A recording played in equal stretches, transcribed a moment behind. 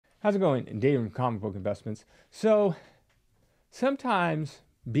How's it going? Dave from Comic Book Investments. So sometimes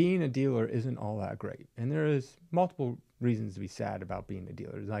being a dealer isn't all that great, and there is multiple reasons to be sad about being a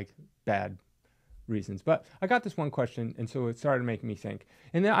dealer, like bad reasons. But I got this one question, and so it started making me think.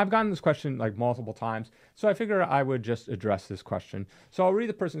 And then I've gotten this question like multiple times, so I figured I would just address this question. So I'll read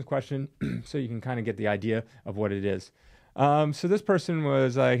the person's question so you can kind of get the idea of what it is. So this person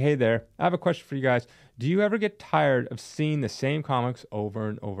was like, "Hey there, I have a question for you guys. Do you ever get tired of seeing the same comics over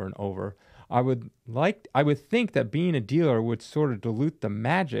and over and over? I would think that being a dealer would sort of dilute the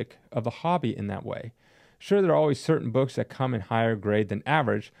magic of the hobby in that way. Sure, there are always certain books that come in higher grade than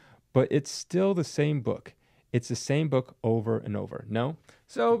average, but it's still the same book. It's the same book over and over. No?"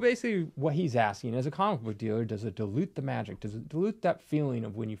 So basically, what he's asking as a comic book dealer, does it dilute the magic? Does it dilute that feeling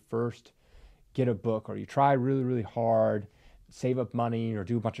of when you first get a book or you try really, really hard, save up money or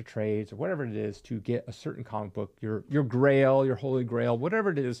do a bunch of trades or whatever it is to get a certain comic book, your grail, your holy grail, whatever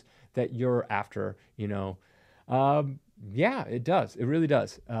it is that you're after, yeah, it does. It really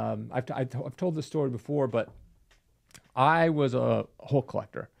does. I've told this story before, but I was a Hulk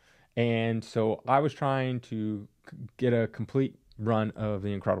collector. And so I was trying to get a complete run of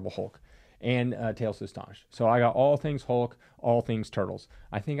the Incredible Hulk and Tales to Astonish. So I got all things Hulk, all things Turtles.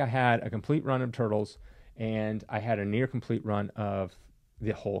 I think I had a complete run of Turtles, and I had a near complete run of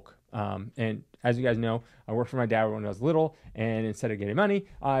the Hulk. And as you guys know, I worked for my dad when I was little, and instead of getting money,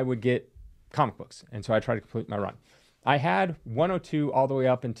 I would get comic books. And so I tried to complete my run. I had 102 all the way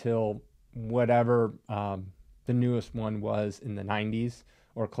up until whatever the newest one was in the 90s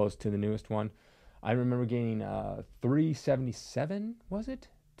or close to the newest one. I remember getting 377, was it?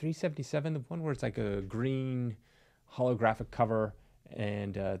 377, the one where it's like a green holographic cover,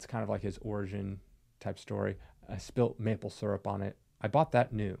 and it's kind of like his origin type story. I spilt maple syrup on it. I bought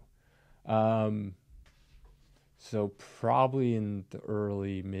that new. So probably in the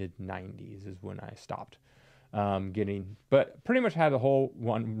early mid 90s is when I stopped getting, but pretty much had the whole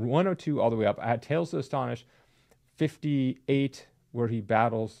 102 all the way up. I had Tales to Astonish 58 where he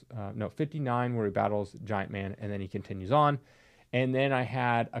battles, 59 where he battles Giant Man, and then he continues on. And then I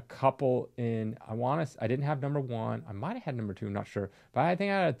had a couple I didn't have number one. I might have had number two, I'm not sure. But I think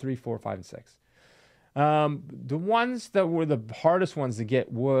I had 3, 4, 5, and 6. The ones that were the hardest ones to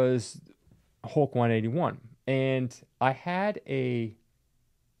get was Hulk 181. And I had either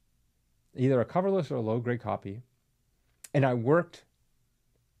a coverless or a low grade copy. And I worked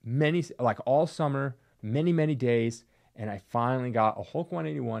all summer, many, many days. And I finally got a Hulk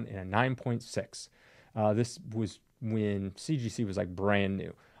 181 in a 9.6. This was when CGC was like brand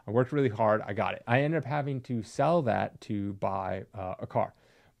new. I worked really hard. I got it. I ended up having to sell that to buy a car.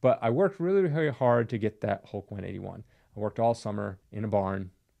 But I worked really, really hard to get that Hulk 181. I worked all summer in a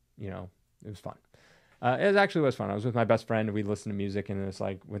barn. It was fun. It was fun. I was with my best friend, and we listened to music, and it's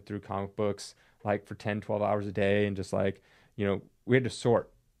like went through comic books like for 10, 12 hours a day, and just like, we had to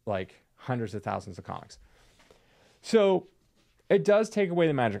sort like hundreds of thousands of comics. So it does take away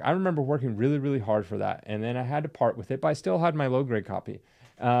the magic. I remember working really, really hard for that, and then I had to part with it, but I still had my low grade copy.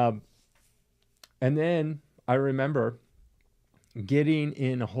 And then I remember getting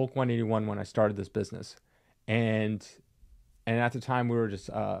in a Hulk 181 when I started this business, and at the time we were just,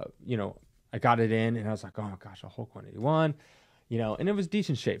 I got it in, and I was like, oh gosh, a Hulk 181, and it was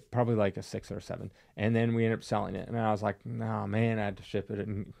decent shape, probably like a 6 or 7. And then we ended up selling it, and I was like, no man, I had to ship it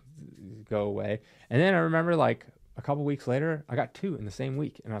and go away. And then I remember like a couple weeks later, I got 2 in the same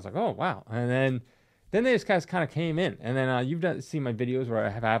week, and I was like, oh wow. And then they just guys kind of came in, and then you've seen my videos where I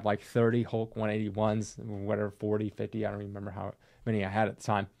have like 30 Hulk 181s, whatever, 40, 50, I don't even remember how many I had at the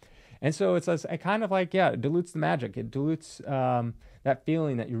time. And so it kind of like, yeah, it dilutes the magic. It dilutes that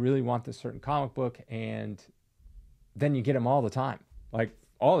feeling that you really want this certain comic book, and then you get them all the time, like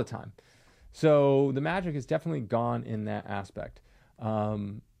all the time. So the magic is definitely gone in that aspect.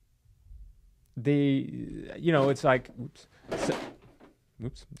 It's like,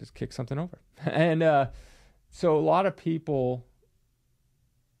 oops, just kicked something over. And so a lot of people,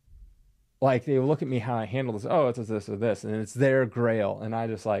 like, they look at me how I handle this. Oh, it's this or this, and it's their grail, and I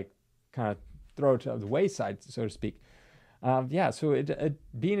just like kind of throw it to the wayside, so to speak. So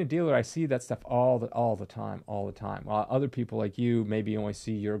being a dealer, I see that stuff all the time. While other people like you maybe only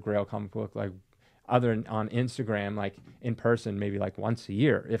see your grail comic book like on Instagram, like in person, maybe like once a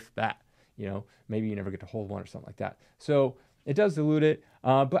year, if that. Maybe you never get to hold one or something like that. So it does dilute it.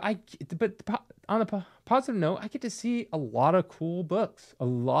 But on a positive note, I get to see a lot of cool books,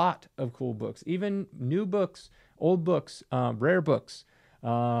 even new books, old books, rare books,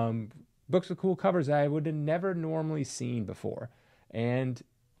 books with cool covers that I would have never normally seen before. And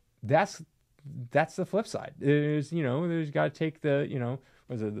that's the flip side. There's got to take the,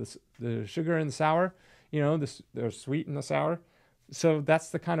 was it this, the sugar and the sour, the sweet and the sour. So that's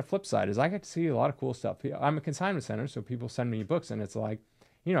the kind of flip side is I get to see a lot of cool stuff. I'm a consignment center, so people send me books, and it's like,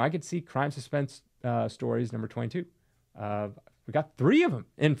 I could see Crime Suspense Stories number 22. We got 3 of them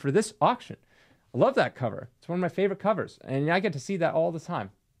in for this auction. I love that cover. It's one of my favorite covers, and I get to see that all the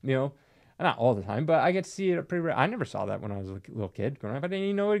time. Not all the time, but I get to see it pretty rare. I never saw that when I was a little kid growing up. I didn't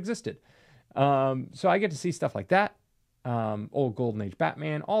even know it existed. So I get to see stuff like that. Old Golden Age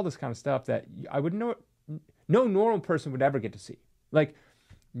Batman, all this kind of stuff that I would know no normal person would ever get to see. Like,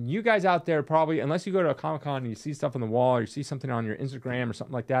 you guys out there probably, unless you go to a Comic-Con and you see stuff on the wall or you see something on your Instagram or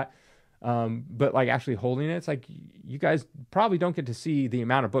something like that, but like actually holding it, it's like you guys probably don't get to see the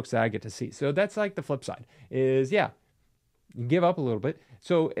amount of books that I get to see. So that's like the flip side is, you give up a little bit.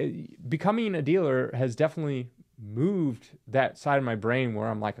 So becoming a dealer has definitely moved that side of my brain where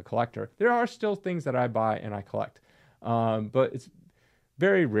I'm like a collector. There are still things that I buy and I collect, but it's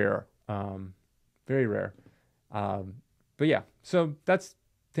very rare, very rare. But yeah, so that's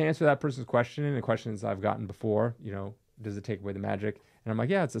to answer that person's question and the questions I've gotten before, does it take away the magic? And I'm like,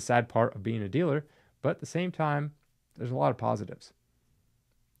 yeah, it's a sad part of being a dealer, but at the same time, there's a lot of positives.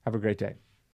 Have a great day.